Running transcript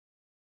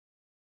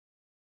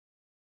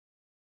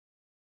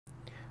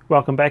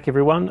Welcome back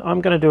everyone.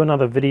 I'm going to do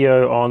another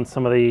video on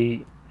some of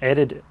the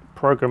added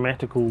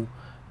programmatical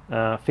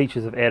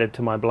features I've added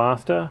to my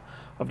blaster.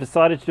 I've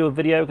decided to do a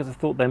video because I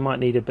thought they might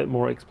need a bit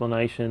more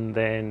explanation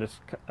than just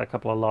a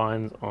couple of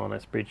lines on a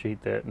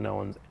spreadsheet that no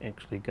one's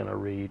actually going to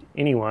read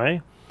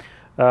anyway.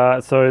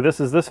 So this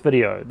is this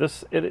video.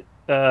 It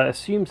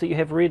assumes that you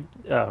have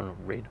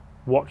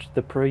watched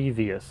the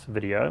previous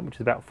video, which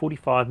is about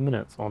 45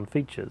 minutes on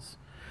features.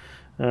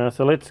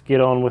 So let's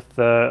get on with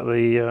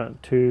the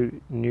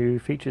two new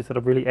features that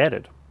I've really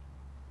added.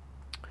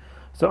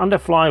 So under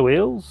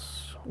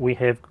flywheels, we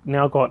have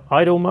now got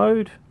idle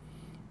mode,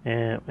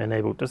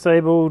 enabled,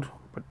 disabled,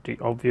 pretty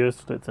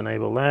obvious, let's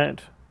enable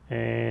that,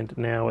 and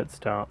now it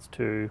starts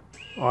to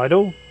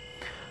idle.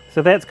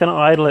 So that's going to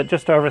idle at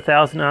just over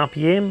 1000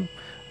 RPM.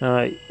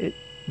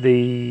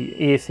 The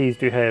ESCs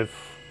do have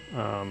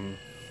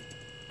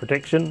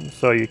protection,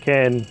 so you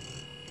can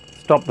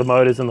stop the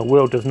motors and the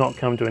world does not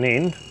come to an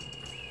end.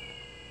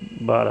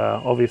 But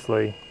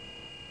obviously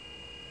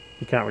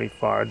you can't really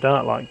fire a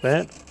dart like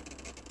that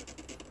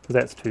because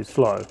that's too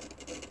slow.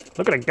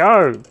 Look at it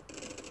go!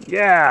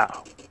 Yeah!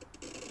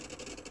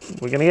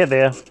 We're gonna get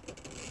there.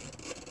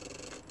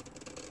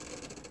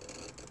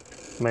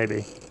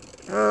 Maybe.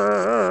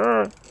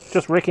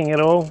 Just wrecking it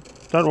all.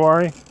 Don't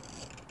worry.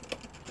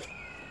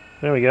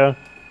 There we go.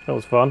 That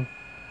was fun.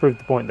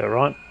 Proved the point though,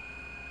 right?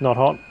 Not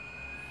hot.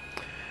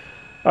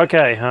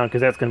 Okay,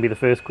 because that's going to be the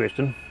first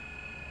question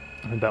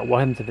about what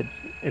happens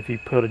if you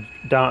put a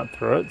dart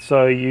through it.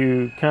 So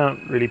you can't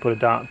really put a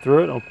dart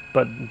through it,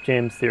 but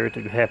jams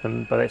theoretically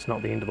happen, but that's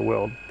not the end of the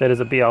world. That is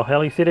a BL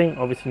Heli setting.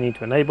 Obviously you need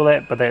to enable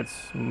that, but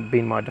that's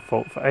been my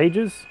default for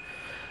ages.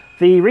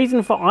 The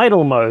reason for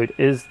idle mode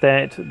is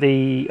that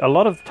a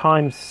lot of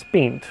time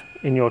spent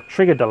in your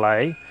trigger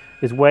delay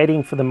is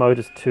waiting for the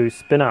motors to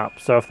spin up.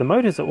 So if the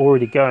motors are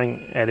already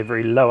going at a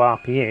very low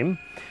RPM,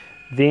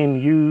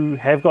 then you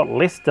have got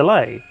less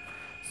delay.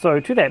 So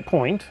to that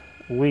point,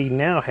 we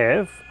now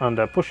have,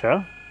 under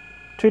pusher,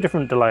 two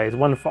different delays,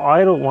 one for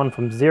idle, one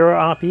from 0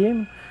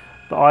 RPM.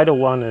 The idle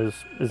one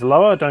is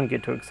lower. Don't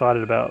get too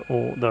excited about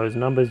all those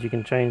numbers. You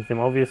can change them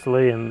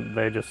obviously, and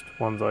they're just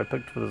ones I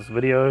picked for this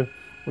video,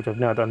 which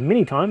I've now done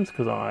many times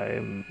because I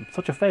am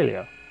such a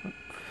failure.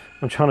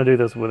 I'm trying to do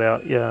this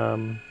without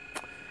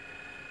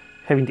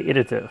having to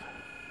edit it.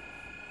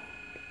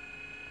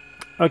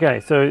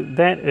 Okay, so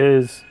that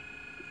is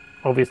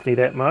obviously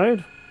that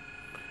mode,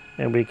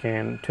 and we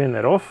can turn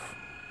that off.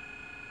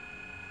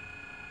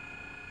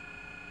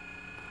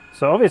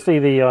 So obviously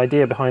the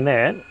idea behind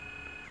that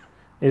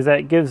is that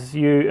it gives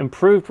you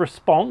improved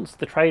response.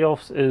 The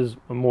trade-offs is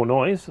more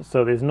noise,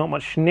 so there's not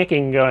much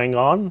schnecking going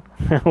on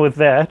with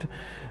that,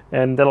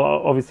 and that'll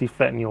obviously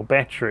flatten your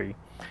battery.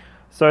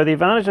 So the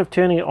advantage of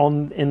turning it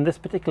on in this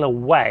particular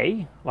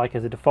way, like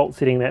as a default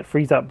setting, that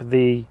frees up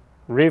the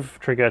rev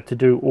trigger to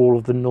do all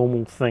of the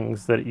normal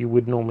things that you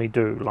would normally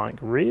do, like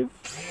rev.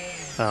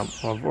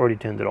 I've already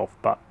turned it off,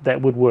 but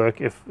that would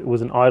work if it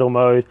was an idle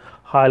mode.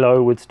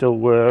 High-low would still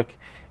work,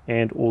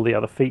 and all the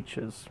other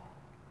features.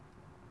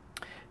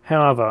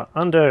 However,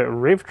 under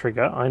rev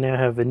trigger, I now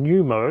have a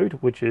new mode,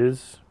 which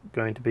is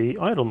going to be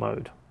idle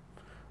mode.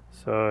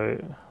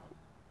 So,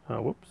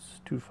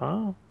 whoops, too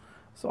far.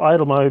 So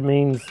idle mode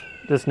means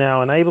this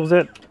now enables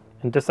it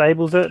and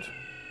disables it.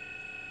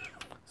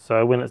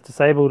 So when it's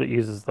disabled, it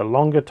uses the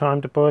longer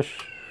time to push,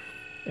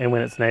 and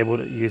when it's enabled,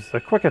 it uses a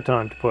quicker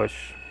time to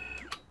push.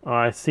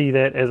 I see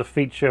that as a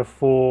feature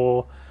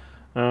for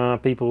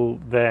people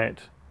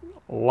that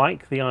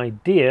like the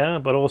idea,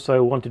 but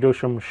also want to do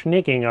some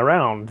schnecking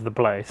around the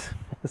place.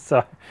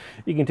 So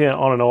you can turn it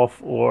on and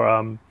off,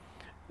 or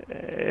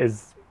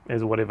as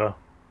whatever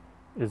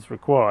is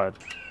required.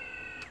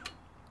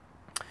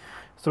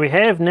 So we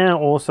have now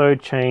also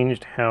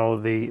changed how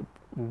the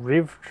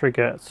rev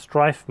trigger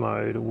strife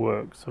mode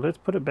works. So let's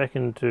put it back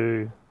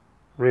into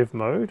rev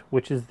mode,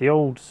 which is the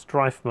old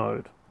strife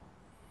mode.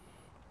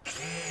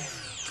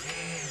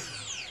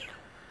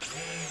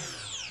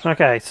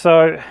 Okay,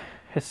 so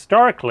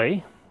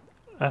historically,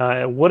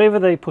 whatever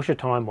the pusher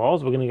time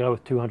was, we're going to go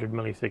with 200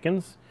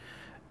 milliseconds.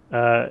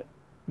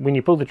 When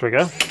you pull the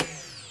trigger,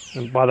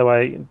 and by the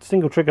way,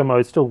 single trigger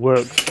mode still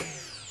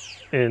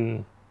works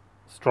in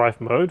strife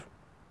mode,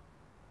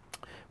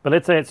 but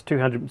let's say it's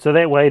 200, so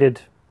that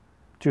waited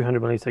 200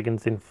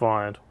 milliseconds then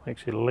fired.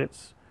 Actually,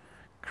 let's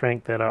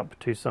crank that up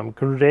to some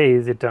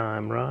crazy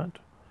time, right?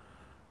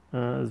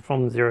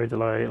 From 0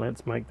 delay,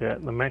 let's make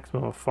that the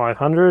maximum of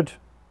 500.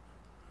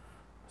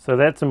 So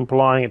that's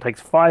implying it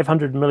takes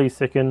 500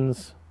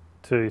 milliseconds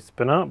to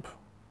spin up.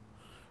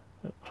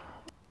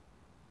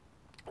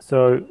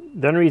 So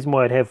the only reason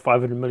why I'd have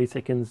 500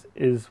 milliseconds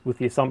is with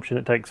the assumption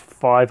it takes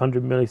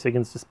 500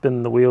 milliseconds to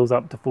spin the wheels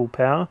up to full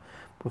power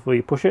before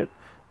you push it,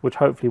 which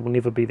hopefully will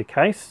never be the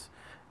case.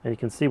 And you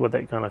can see what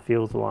that kind of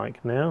feels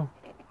like now.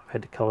 I've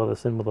had to color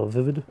this in with a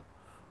vivid.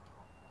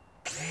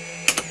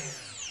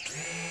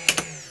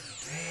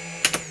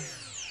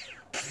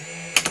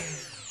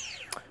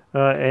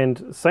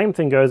 And same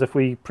thing goes if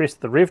we press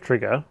the rev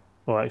trigger,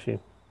 well actually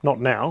not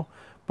now,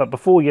 but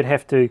before you'd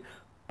have to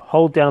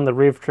hold down the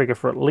rev trigger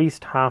for at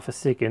least half a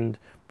second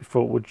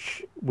before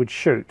it would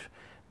shoot.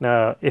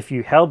 Now, if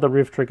you held the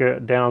rev trigger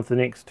down for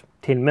the next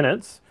 10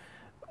 minutes,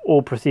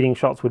 all preceding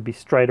shots would be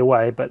straight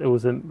away, but it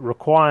was a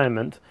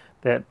requirement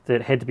that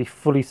it had to be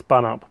fully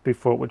spun up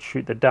before it would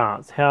shoot the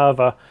darts.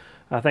 However,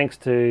 thanks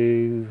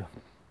to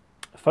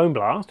Foam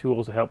Blast, who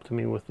also helped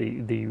me with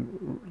the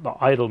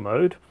idle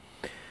mode,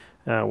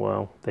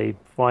 well, they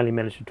finally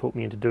managed to talk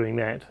me into doing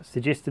that,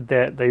 suggested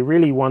that they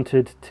really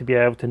wanted to be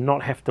able to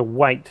not have to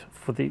wait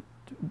for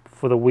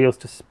the wheels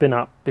to spin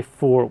up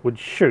before it would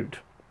shoot.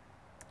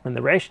 And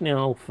the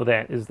rationale for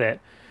that is that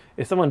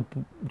if someone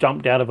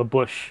jumped out of a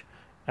bush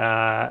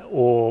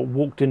or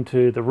walked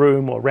into the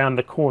room or around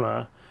the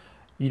corner,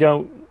 you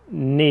don't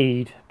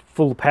need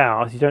full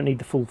power, so you don't need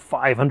the full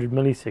 500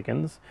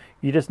 milliseconds.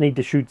 You just need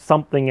to shoot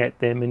something at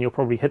them and you'll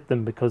probably hit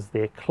them because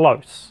they're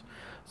close.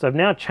 So I've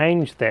now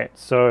changed that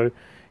so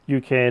you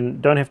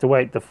don't have to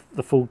wait the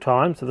full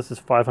time. So this is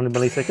 500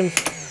 milliseconds.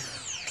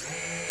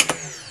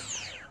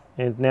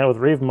 And now with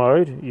rev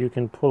mode, you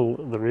can pull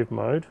the rev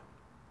mode.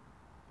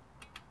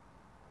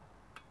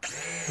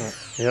 Oh,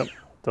 yep,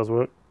 does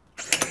work.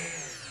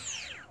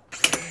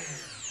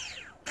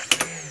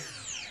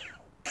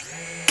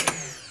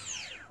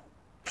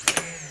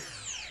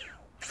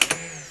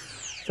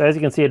 So as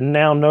you can see, it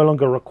now no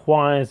longer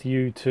requires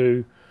you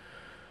to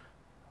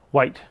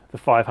wait the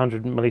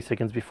 500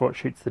 milliseconds before it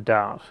shoots the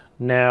dart.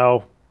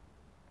 Now,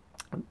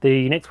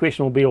 the next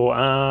question will be,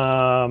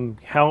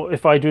 how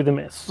if I do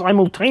them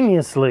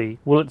simultaneously,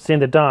 will it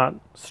send a dart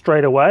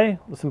straight away?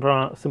 The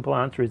simple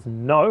answer is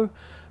no,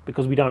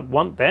 because we don't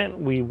want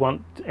that. We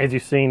want, as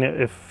you've seen,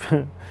 if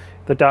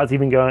the dart's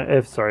even going,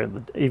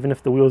 even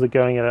if the wheels are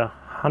going at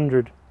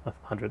 1,000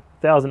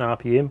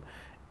 RPM,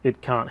 it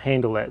can't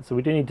handle that. So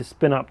we do need to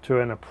spin up to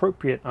an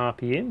appropriate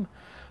RPM.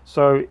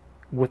 So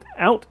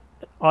without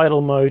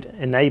idle mode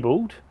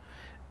enabled,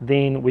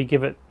 then we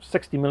give it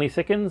 60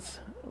 milliseconds,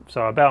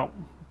 so about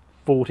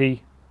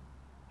 40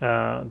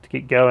 to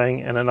get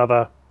going, and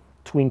another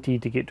 20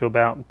 to get to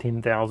about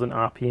 10,000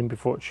 RPM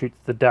before it shoots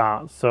the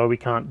dart. So we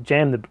can't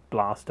jam the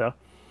blaster,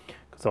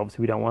 because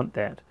obviously we don't want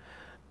that.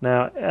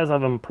 Now, as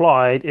I've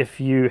implied,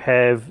 if you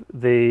have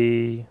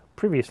the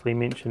previously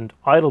mentioned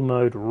idle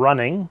mode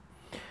running,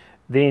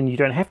 then you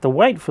don't have to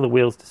wait for the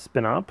wheels to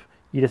spin up.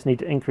 You just need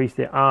to increase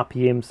their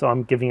RPM, so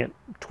I'm giving it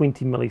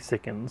 20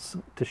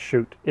 milliseconds to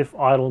shoot if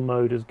idle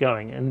mode is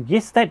going. And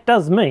yes, that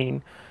does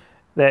mean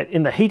that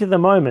in the heat of the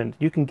moment,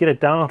 you can get a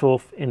dart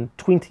off in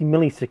 20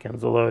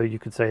 milliseconds, although you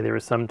could say there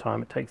is some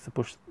time it takes to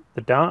push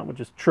the dart, which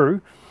is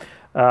true,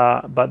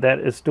 but that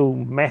is still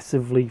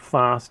massively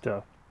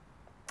faster.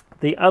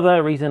 The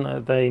other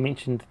reason they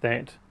mentioned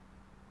that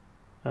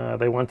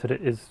they wanted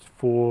it is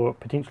for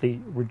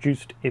potentially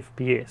reduced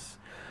FPS.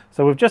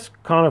 So we've just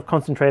kind of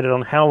concentrated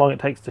on how long it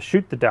takes to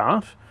shoot the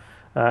dart,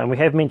 and we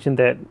have mentioned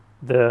that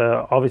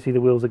obviously the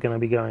wheels are going to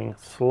be going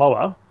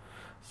slower,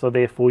 so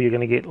therefore you're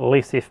going to get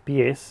less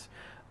FPS.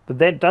 But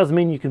that does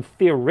mean you can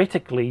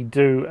theoretically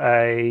do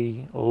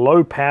a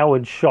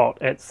low-powered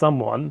shot at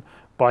someone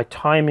by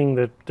timing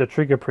the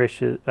trigger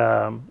pressure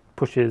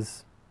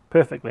pushes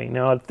perfectly.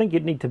 Now, I think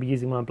you'd need to be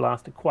using my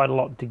blaster quite a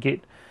lot to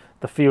get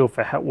the feel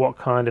for what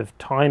kind of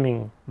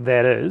timing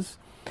that is.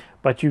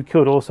 But you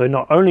could also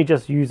not only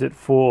just use it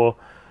for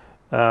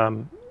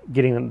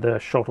getting the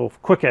shot off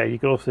quicker, you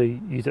could also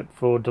use it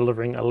for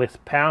delivering a less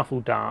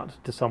powerful dart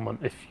to someone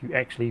if you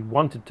actually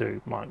wanted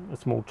to, like a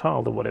small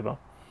child or whatever.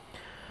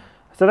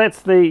 So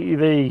that's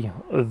the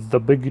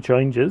big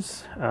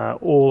changes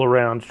all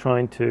around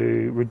trying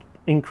to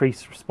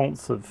increase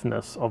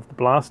responsiveness of the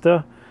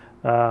blaster.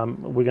 We're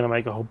going to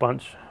make a whole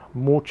bunch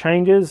more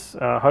changes.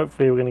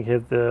 Hopefully we're going to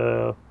give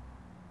the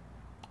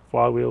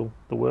Flywheel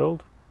the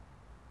world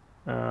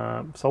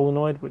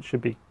solenoid, which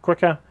should be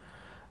quicker,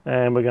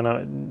 and we're going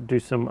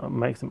to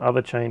make some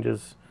other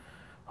changes,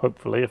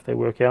 hopefully, if they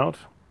work out.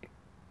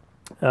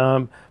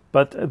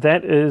 But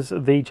that is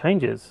the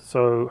changes.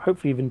 So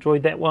hopefully you've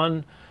enjoyed that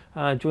one.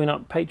 Join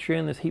up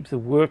Patreon. There's heaps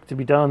of work to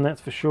be done,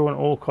 that's for sure, and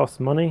all costs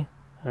money.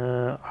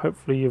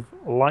 Hopefully you've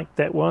liked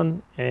that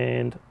one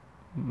and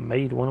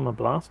made one of my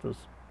blasters.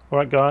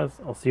 Alright guys,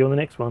 I'll see you on the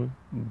next one.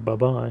 Bye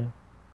bye.